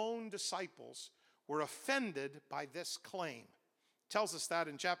Jesus' own disciples were offended by this claim. It tells us that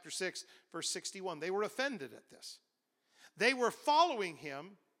in chapter 6, verse 61. They were offended at this. They were following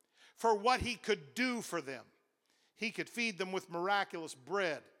him for what he could do for them. He could feed them with miraculous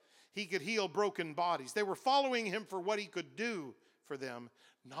bread. He could heal broken bodies. They were following him for what he could do for them,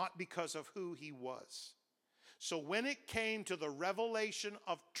 not because of who he was. So when it came to the revelation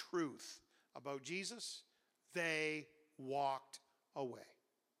of truth about Jesus, they walked away.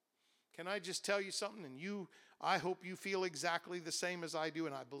 Can I just tell you something? And I hope you feel exactly the same as I do,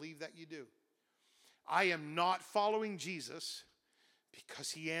 and I believe that you do. I am not following Jesus because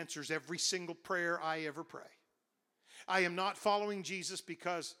he answers every single prayer I ever pray. I am not following Jesus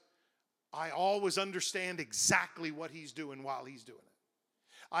because I always understand exactly what he's doing while he's doing it.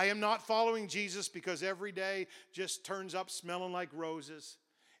 I am not following Jesus because every day just turns up smelling like roses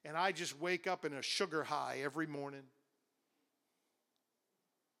and I just wake up in a sugar high every morning.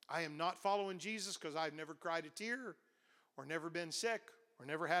 I am not following Jesus because I've never cried a tear or never been sick or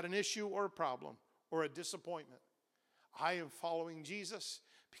never had an issue or a problem or a disappointment. I am following Jesus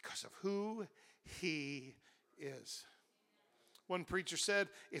because of who he is. One preacher said,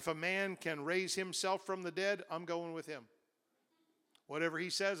 if a man can raise himself from the dead, I'm going with him. Whatever he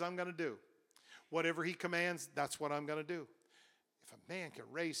says, I'm going to do. Whatever he commands, that's what I'm going to do. If a man can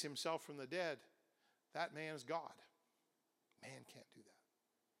raise himself from the dead, that man is God. Man can't do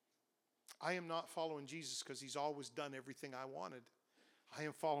that. I am not following Jesus because he's always done everything I wanted. I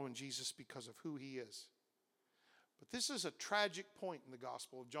am following Jesus because of who he is. But this is a tragic point in the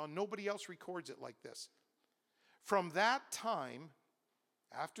Gospel of John. Nobody else records it like this. From that time,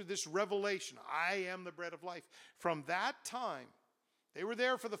 after this revelation, I am the bread of life. From that time, they were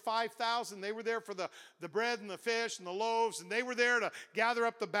there for the 5,000. They were there for the bread and the fish and the loaves. And they were there to gather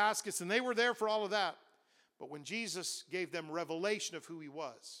up the baskets. And they were there for all of that. But when Jesus gave them revelation of who he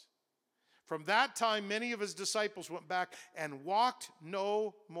was, from that time, many of his disciples went back and walked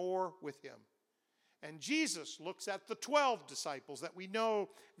no more with him. And Jesus looks at the 12 disciples that we know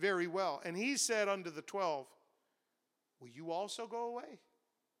very well. And he said unto the 12, will you also go away?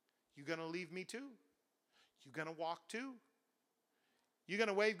 You going to leave me too? You going to walk too? You going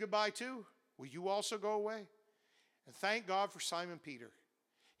to wave goodbye too? Will you also go away? And thank God for Simon Peter.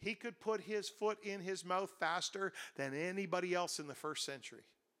 He could put his foot in his mouth faster than anybody else in the first century.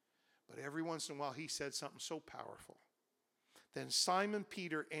 But every once in a while he said something so powerful. Then Simon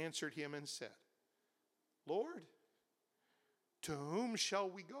Peter answered him and said, Lord, to whom shall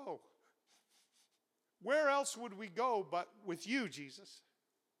we go? Where else would we go but with you, Jesus?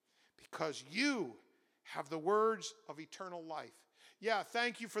 Because you have the words of eternal life. Yeah,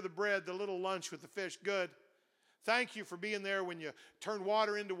 thank you for the bread, the little lunch with the fish. Good. Thank you for being there when you turned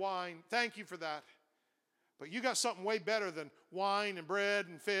water into wine. Thank you for that. But you got something way better than wine and bread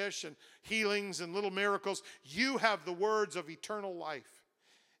and fish and healings and little miracles. You have the words of eternal life.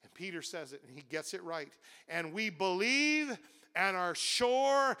 And Peter says it, and he gets it right. And we believe and are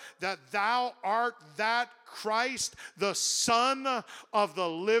sure that thou art that Christ, the Son of the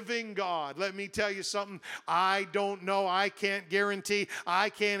living God. Let me tell you something. I don't know. I can't guarantee. I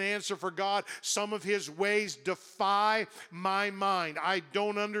can't answer for God. Some of his ways defy my mind. I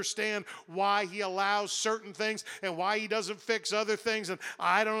don't understand why he allows certain things and why he doesn't fix other things. And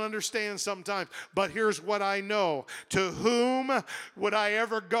I don't understand sometimes. But here's what I know. To whom would I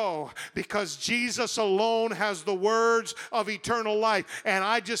ever go? Because Jesus alone has the words of eternal life. And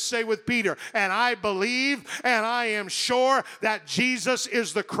I just say with Peter, and I believe and I am sure that Jesus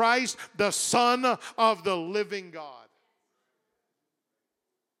is the Christ, the Son of the living God.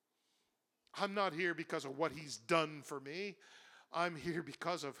 I'm not here because of what he's done for me. I'm here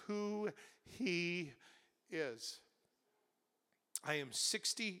because of who he is. I am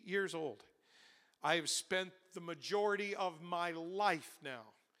 60 years old. I have spent the majority of my life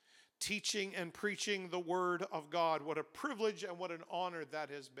now teaching and preaching the Word of God. What a privilege and what an honor that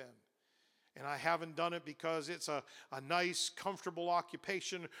has been. And I haven't done it because it's a nice, comfortable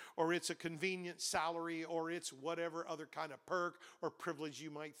occupation, or it's a convenient salary, or it's whatever other kind of perk or privilege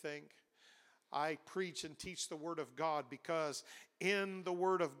you might think. I preach and teach the Word of God because in the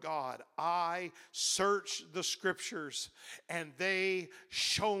Word of God, I search the Scriptures and they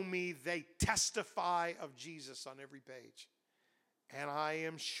show me, they testify of Jesus on every page. And I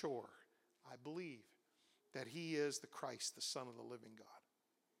am sure, I believe, that he is the Christ, the Son of the living God.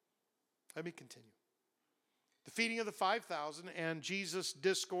 Let me continue. The feeding of the 5,000 and Jesus'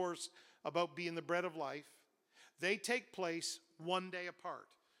 discourse about being the bread of life, they take place one day apart.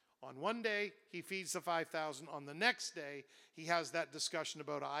 On one day, he feeds the 5,000. On the next day, he has that discussion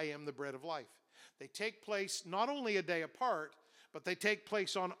about I am the bread of life. They take place not only a day apart, but they take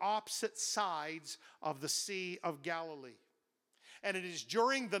place on opposite sides of the Sea of Galilee. And it is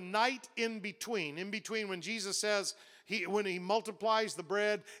during the night in between when Jesus says, when he multiplies the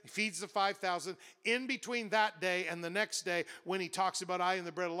bread, he feeds the 5,000, in between that day and the next day when he talks about I am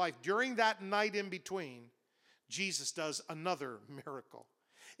the bread of life, during that night in between, Jesus does another miracle.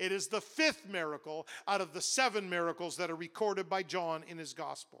 It is the fifth miracle out of the 7 miracles that are recorded by John in his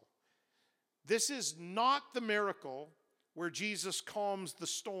gospel. This is not the miracle where Jesus calms the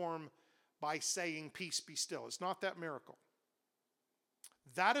storm by saying, "Peace, be still." It's not that miracle.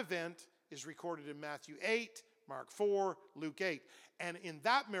 That event is recorded in Matthew 8, Mark 4, Luke 8. And in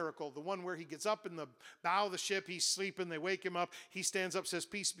that miracle, the one where he gets up in the bow of the ship, he's sleeping, they wake him up, he stands up, says,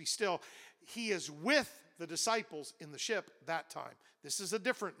 "Peace, be still." He is with the disciples in the ship that time. This is a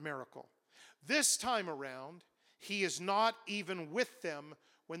different miracle. This time around, he is not even with them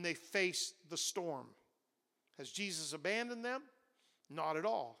when they face the storm. Has Jesus abandoned them? Not at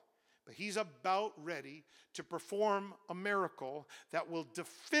all. But he's about ready to perform a miracle that will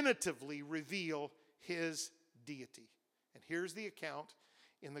definitively reveal his deity. And here's the account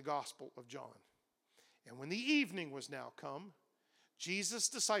in the Gospel of John. And when the evening was now come, Jesus'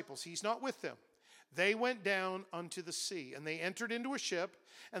 disciples, he's not with them, they went down unto the sea, and they entered into a ship,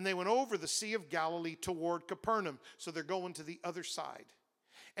 and they went over the Sea of Galilee toward Capernaum. So they're going to the other side.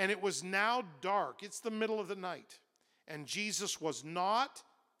 And it was now dark. It's the middle of the night. And Jesus was not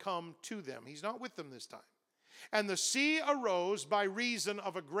come to them. He's not with them this time. And the sea arose by reason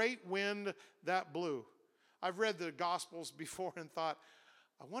of a great wind that blew. I've read the Gospels before and thought,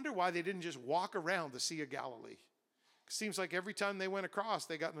 I wonder why they didn't just walk around the Sea of Galilee. It seems like every time they went across,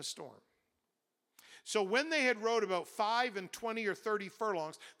 they got in a storm. So when they had rowed about 5 and 20 or 30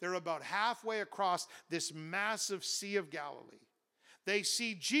 furlongs, they're about halfway across this massive Sea of Galilee. They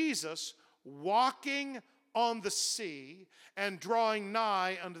see Jesus walking on the sea and drawing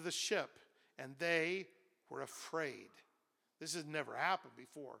nigh unto the ship, and they were afraid. This has never happened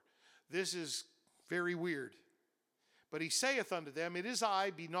before. This is very weird. But he saith unto them, "It is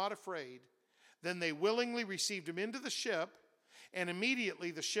I, be not afraid." Then they willingly received him into the ship, and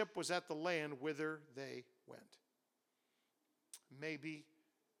immediately the ship was at the land whither they went. Maybe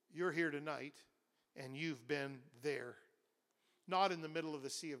you're here tonight and you've been there. Not in the middle of the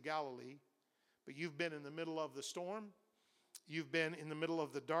Sea of Galilee, but you've been in the middle of the storm. You've been in the middle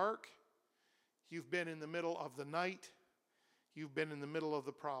of the dark. You've been in the middle of the night. You've been in the middle of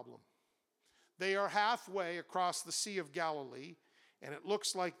the problem. They are halfway across the Sea of Galilee, and it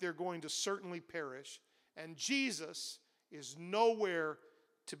looks like they're going to certainly perish. And Jesus is nowhere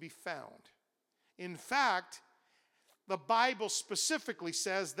to be found. In fact, the Bible specifically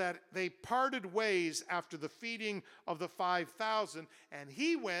says that they parted ways after the feeding of the 5,000, and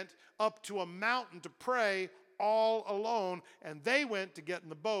he went up to a mountain to pray all alone, and they went to get in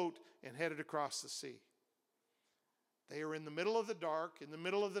the boat and headed across the sea. They are in the middle of the dark, in the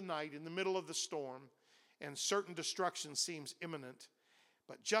middle of the night, in the middle of the storm, and certain destruction seems imminent.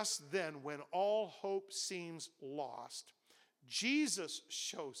 But just then, when all hope seems lost, Jesus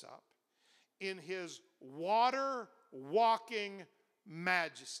shows up in his water-walking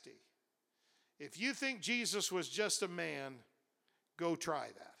majesty. If you think Jesus was just a man, go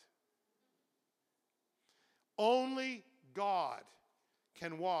try that. Only God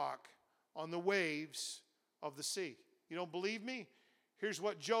can walk on the waves of the sea. You don't believe me? Here's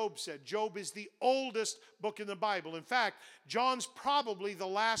what Job said. Job is the oldest book in the Bible. In fact, John's probably the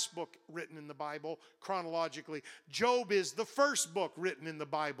last book written in the Bible chronologically. Job is the first book written in the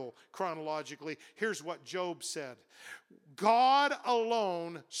Bible chronologically. Here's what Job said. God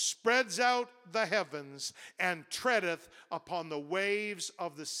alone spreads out the heavens and treadeth upon the waves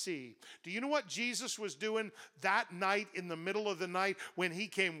of the sea. Do you know what Jesus was doing that night in the middle of the night when he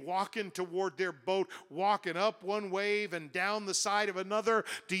came walking toward their boat, walking up one wave and down the side of another?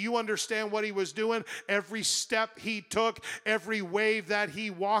 Do you understand what he was doing? Every step he took, every wave that he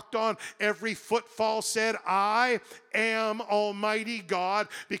walked on, every footfall said, "I am Almighty God,"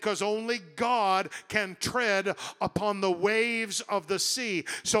 because only God can tread upon the waves of the sea.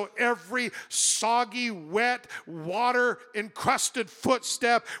 So every soggy, wet, water-encrusted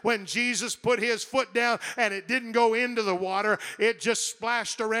footstep, when Jesus put his foot down and it didn't go into the water, it just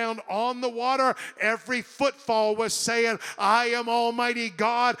splashed around on the water. Every footfall was saying, "I am Almighty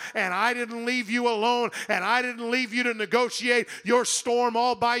God, and I didn't leave you alone, and I didn't leave you to negotiate your storm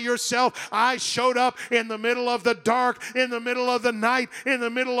all by yourself. I showed up in the middle of the dark, in the middle of the night, in the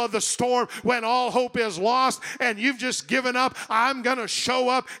middle of the storm, when all hope is lost and you've just given up. I'm going to show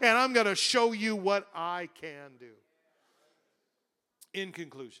up and I'm going to show you what I can do." In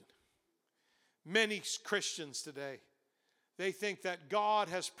conclusion, many Christians today, they think that God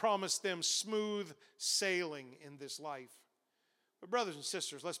has promised them smooth sailing in this life. But brothers and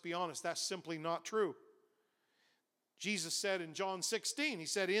sisters, let's be honest, that's simply not true. Jesus said in John 16, he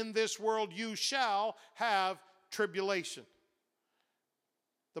said, "In this world you shall have tribulation."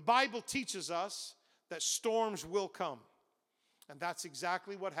 The Bible teaches us that storms will come. And that's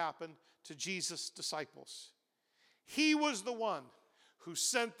exactly what happened to Jesus' disciples. He was the one who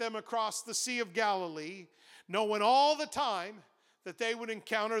sent them across the Sea of Galilee, knowing all the time that they would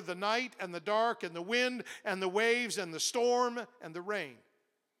encounter the night and the dark and the wind and the waves and the storm and the rain.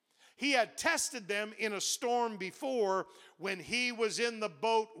 He had tested them in a storm before when he was in the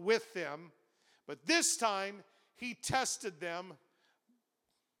boat with them, but this time he tested them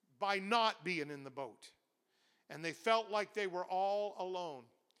by not being in the boat. And they felt like they were all alone.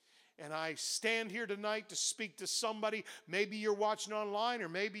 And I stand here tonight to speak to somebody. Maybe you're watching online or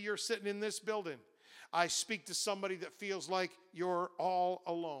maybe you're sitting in this building. I speak to somebody that feels like you're all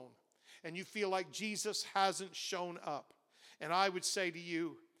alone. And you feel like Jesus hasn't shown up. And I would say to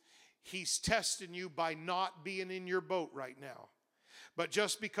you, he's testing you by not being in your boat right now. But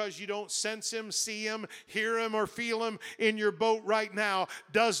just because you don't sense him, see him, hear him, or feel him in your boat right now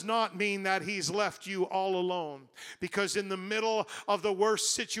does not mean that he's left you all alone. Because in the middle of the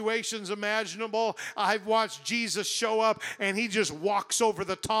worst situations imaginable, I've watched Jesus show up and he just walks over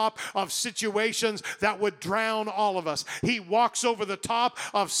the top of situations that would drown all of us. He walks over the top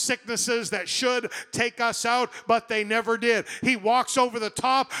of sicknesses that should take us out, but they never did. He walks over the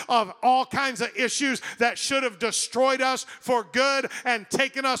top of all kinds of issues that should have destroyed us for good and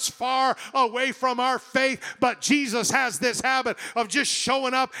taken us far away from our faith. But Jesus has this habit of just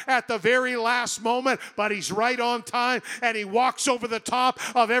showing up at the very last moment, but he's right on time and he walks over the top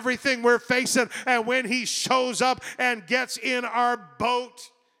of everything we're facing. And when he shows up and gets in our boat,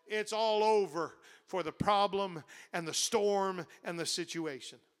 it's all over for the problem and the storm and the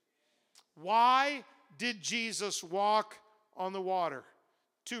situation. Why did Jesus walk on the water?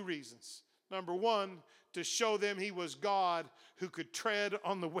 2 reasons. Number 1, to show them he was God who could tread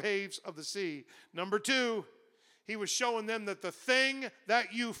on the waves of the sea. Number 2, he was showing them that the thing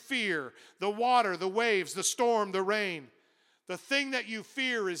that you fear, the water, the waves, the storm, the rain, the thing that you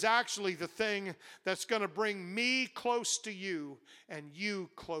fear is actually the thing that's going to bring me close to you and you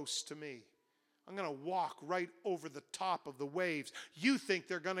close to me. I'm going to walk right over the top of the waves. You think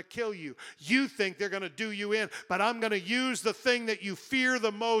they're going to kill you. You think they're going to do you in. But I'm going to use the thing that you fear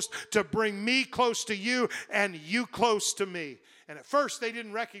the most to bring me close to you and you close to me. And at first they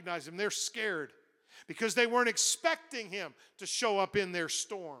didn't recognize him. They're scared because they weren't expecting him to show up in their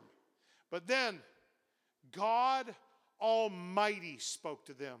storm. But then God Almighty spoke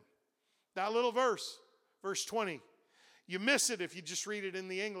to them. That little verse, verse 20. You miss it if you just read it in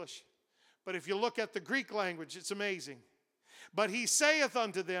the English. But if you look at the Greek language, it's amazing. But he saith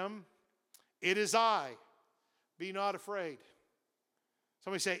unto them, it is I, be not afraid.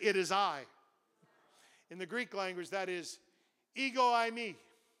 Somebody say, it is I. In the Greek language, that is ego eimi.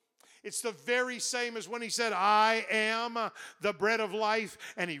 It's the very same as when he said, I am the bread of life.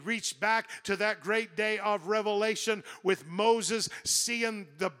 And he reached back to that great day of revelation with Moses seeing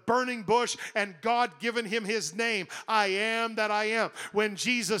the burning bush and God giving him his name. I am that I am. When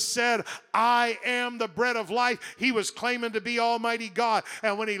Jesus said, I am the bread of life, he was claiming to be Almighty God.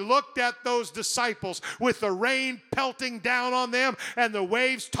 And when he looked at those disciples with the rain pelting down on them and the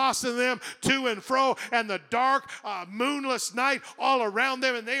waves tossing them to and fro and the dark, moonless night all around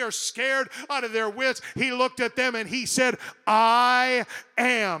them, and they are scared out of their wits, he looked at them and he said, I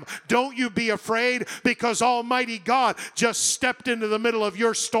am. Don't you be afraid, because Almighty God just stepped into the middle of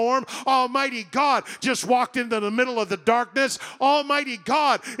your storm. Almighty God just walked into the middle of the darkness. Almighty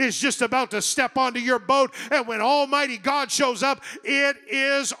God is just about to step onto your boat, and when Almighty God shows up, it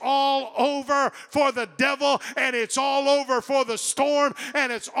is all over for the devil, and it's all over for the storm,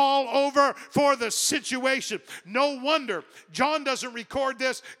 and it's all over for the situation. No wonder John doesn't record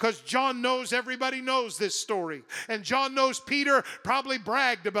this, because John knows everybody knows this story. And John knows Peter probably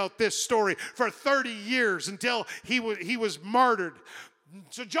bragged about this story for 30 years until he was martyred.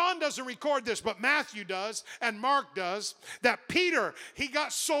 So John doesn't record this, but Matthew does and Mark does, that Peter, he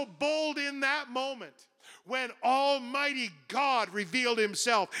got so bold in that moment when Almighty God revealed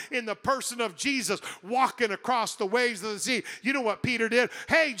himself in the person of Jesus walking across the waves of the sea. You know what Peter did?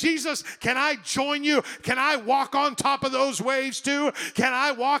 Hey, Jesus, can I join you? Can I walk on top of those waves too? Can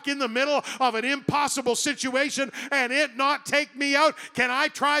I walk in the middle of an impossible situation and it not take me out? Can I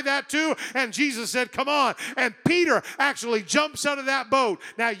try that too? And Jesus said, come on. And Peter actually jumps out of that boat.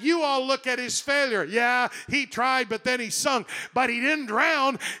 Now you all look at his failure. Yeah, he tried, but then he sunk. But he didn't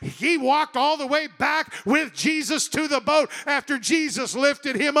drown. He walked all the way back with Jesus to the boat after Jesus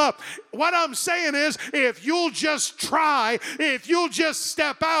lifted him up. What I'm saying is, if you'll just try, if you'll just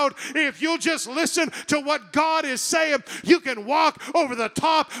step out, if you'll just listen to what God is saying, you can walk over the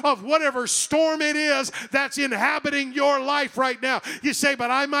top of whatever storm it is that's inhabiting your life right now. You say, but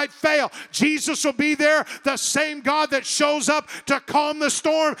I might fail. Jesus will be there, the same God that shows up to calm the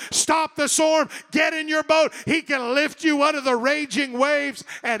storm, stop the storm, get in your boat. He can lift you out of the raging waves,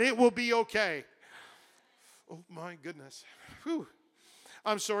 and it will be okay. Oh, my goodness. Whew.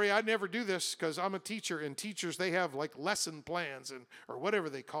 I'm sorry, I never do this because I'm a teacher, and teachers, they have like lesson plans or whatever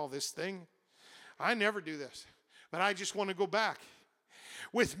they call this thing. I never do this, but I just want to go back.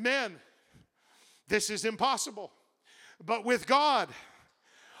 With men, this is impossible, but with God,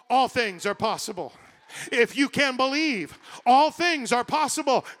 all things are possible. If you can believe, all things are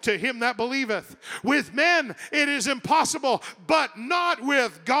possible to him that believeth. With men it is impossible, but not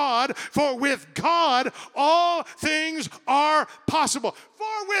with God. For with God all things are possible.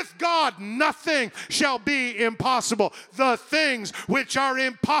 For with God nothing shall be impossible. The things which are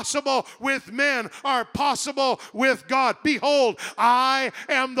impossible with men are possible with God. Behold, I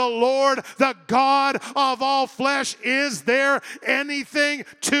am the Lord, the God of all flesh. Is there anything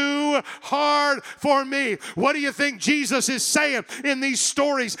too hard for me? What do you think Jesus is saying in these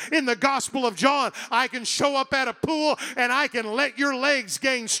stories in the Gospel of John? I can show up at a pool and I can let your legs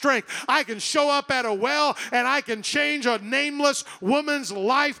gain strength. I can show up at a well and I can change a nameless woman's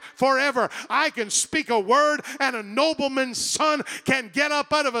life forever. I can speak a word and a nobleman's son can get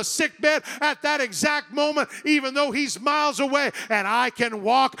up out of a sick bed at that exact moment, even though he's miles away. And I can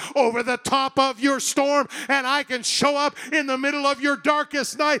walk over the top of your storm, and I can show up in the middle of your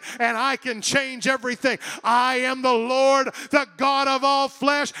darkest night, and I can change everything. I am the Lord, the God of all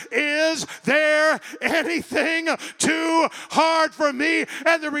flesh. Is there anything too hard for me?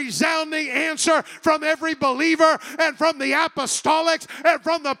 And the resounding answer from every believer and from the apostolics and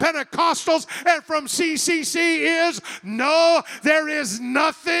from the Pentecostals and from CCC is no, there is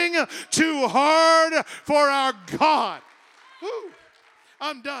nothing too hard for our God. Woo.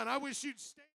 I'm done. I wish you'd stay.